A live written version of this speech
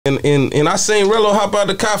And I seen Rello hop out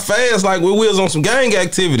the car fast like we was on some gang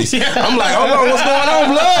activities. I'm like, hold on, what's going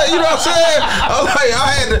on, blood? You know what I'm saying? I was like,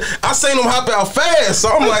 I seen him hop out fast, so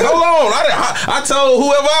I'm like, hold on. I told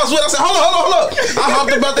whoever I was with, I said, hold on. I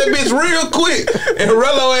hopped about that bitch real quick, and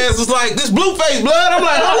Rello ass was like, this Blueface, blood. I'm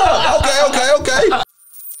like, hold up, okay.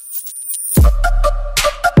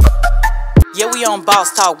 Yeah, we on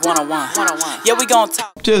Boss Talk 101. Yeah, we gonna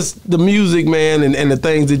talk. Just the music, man, and the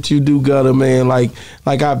things that you do, Gutta, man. Like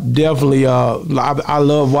I definitely, I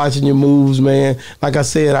love watching your moves, man. Like I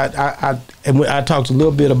said, I talked a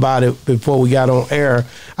little bit about it before we got on air.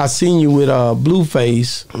 I seen you with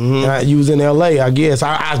Blueface. You was in L.A., I guess.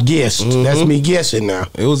 I guessed. That's me guessing now.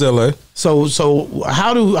 It was L.A. So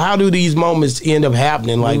how do these moments end up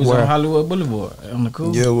happening? Like was where on Hollywood Boulevard on the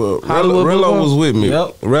cool. Yeah, well, Rello was with me.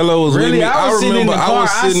 Yep. Rello was with me. I remember I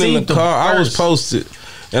was sitting in the car. I was posted.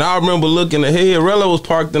 And I remember looking ahead. Rello was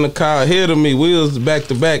parked in the car ahead of me. We was back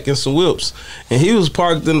to back in some whips. And he was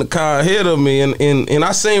parked in the car ahead of me. And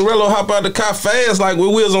I seen Rello hop out the car fast like we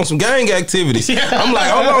was on some gang activities. I'm like,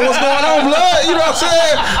 hold on, what's going on, blood? You know what I'm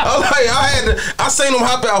saying? I was like, I seen him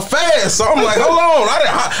hop out fast. So I'm like, hold on.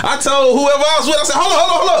 I told whoever I was with, I said,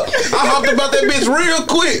 hold up. I hopped about that bitch real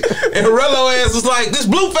quick. And Rello ass was like, this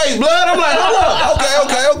Blueface, blood. I'm like, hold up,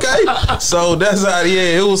 okay. So that's how,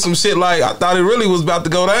 it was some shit like, I thought it really was about to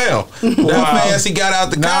go down. That fast he got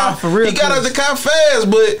out the car. For real, he got out the car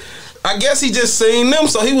fast, but I guess he just seen them,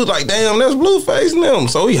 so he was like, damn, that's Blueface and them.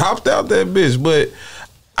 So he hopped out that bitch. But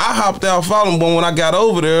I hopped out following him, but when I got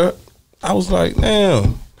over there, I was like,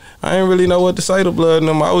 damn, I ain't really know what to say to blood and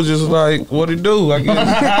them. I was just like, what it do? I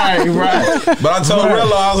guess. right. But I told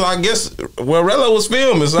Rello, I was like, I guess, well, Rello was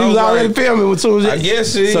filming. So he was already like, filming. I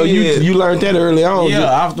guess it. So you learned that early on. Yeah,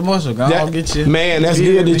 off the muscle. Go get you. Man, that's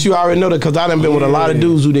good that you already know that, because I done been with a lot of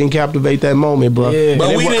dudes who didn't captivate that moment, bro. Yeah,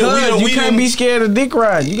 but you can't be scared of dick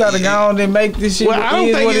ride. You got to go on and make this shit. Well, I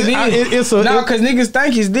don't think it's a. No, because niggas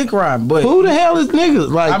think it's dick ride. But who the hell is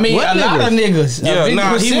niggas? Like, I mean, a lot of niggas. Yeah,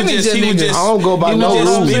 he was just. I don't go by no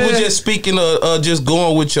rules. He was just speaking of just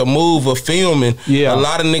going with your move of filming. Yeah, a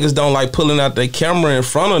lot of niggas don't like pulling out their camera in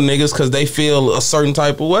front of niggas because they feel a certain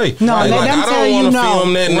type of way. No, like, I don't want to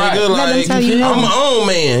film that nigga. Like, I'm my own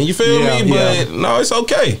man. You feel me? But no, it's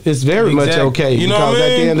okay. It's very much okay. You know what I mean?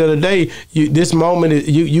 At the end of the day, this moment,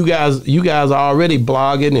 you guys are already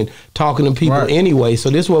blogging and talking to people anyway. So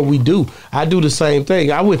this is what we do. I do the same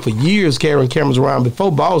thing. I went for years carrying cameras around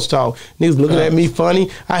before Boss Talk. Niggas looking at me funny.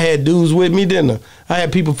 I had dudes with me, didn't I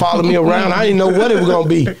had people following me around. I didn't know what it was gonna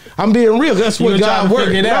be. I'm being real. That's what God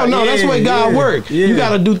works. No, that's what God works. You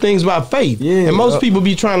got to do things by faith. And most people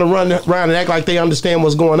be trying to run around and act like they understand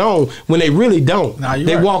what's going on when they really don't.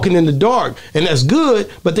 They're walking in the dark, and that's good.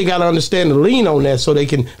 But they got to understand to lean on that so they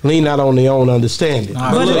can lean out on their own understanding.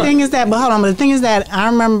 But the thing is that, the thing is that I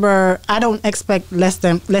remember I don't expect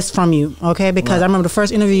less from you, okay? Because I remember the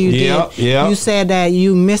first interview you did. You said that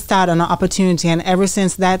you missed out on an opportunity, and ever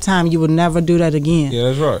since that time, you would never do that again. Yeah,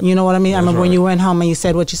 that's right. You know what I mean? I remember when you went home and you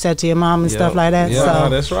said what you said to your mom and stuff like that. Yeah, so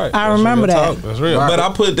that's right. I remember that. That's real. But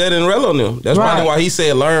I put that in Rello now. That's probably why he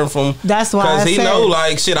said learn from. That's why. Because he know,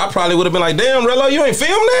 like, shit, I probably would have been like, damn, Rello, you ain't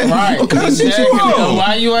filmed that? Right. Because shit you on.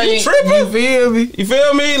 Why you ain't tripping? You feel me? You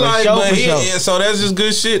feel me? Like, but so that's just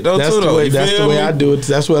good shit, though, that's too, though. That's the way I do it.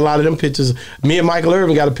 That's where a lot of them pictures. Me and Michael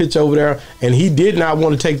Irvin got a picture over there, and he did not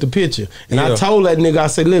want to take the picture. And I told that nigga, I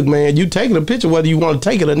said, look, man, you taking the picture whether you want to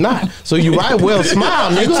take it or not. So you might well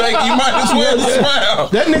smile, nigga. You might as well smile.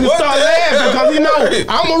 That nigga started laughing because he know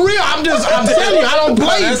I'm a real. I'm telling you, I don't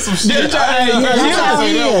play. That's some shit. You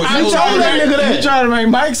trying to make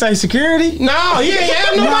Mike say security? No, he ain't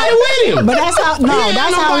have nobody with him. But that's how. No,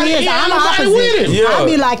 that's how he is. I'm opposite. I'll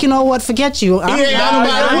be like, you know what? Forget you. He ain't have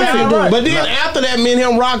nobody with him. But then after that, me and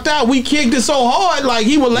him rocked out. We kicked it so hard, like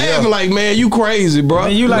he was laughing, like, man, you crazy, bro.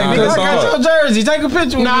 And you like, nigga, I got your jersey. Take a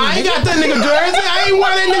picture with me. Nah, I ain't got that nigga jersey. I ain't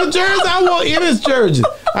wearing that nigga jersey. I want his jersey.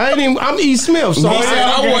 I'm E. Smith, so he said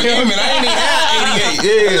I want him, and I ain't even have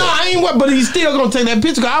 88. No, I ain't. But he's still gonna take that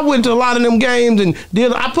picture. I went to a lot of them games and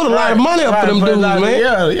I put a lot of money up for them dudes,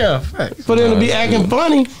 man. Yeah, facts. For them to be acting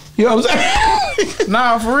funny. You know what I'm saying?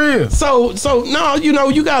 Nah, for real. So no, you know,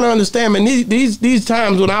 you gotta understand, man. These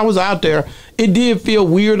times when I was out there, it did feel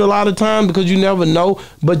weird a lot of times because you never know,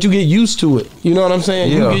 but you get used to it. You know what I'm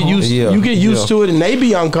saying? You get used to it, and they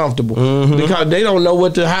be uncomfortable because they don't know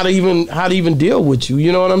how to even deal with you.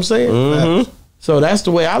 You know what I'm saying? So that's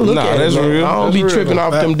the way I look at it. Man. I don't be tripping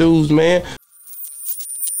off them dudes, man.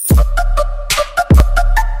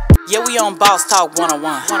 Yeah, we on Boss Talk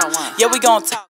 101. Yeah, we gonna talk.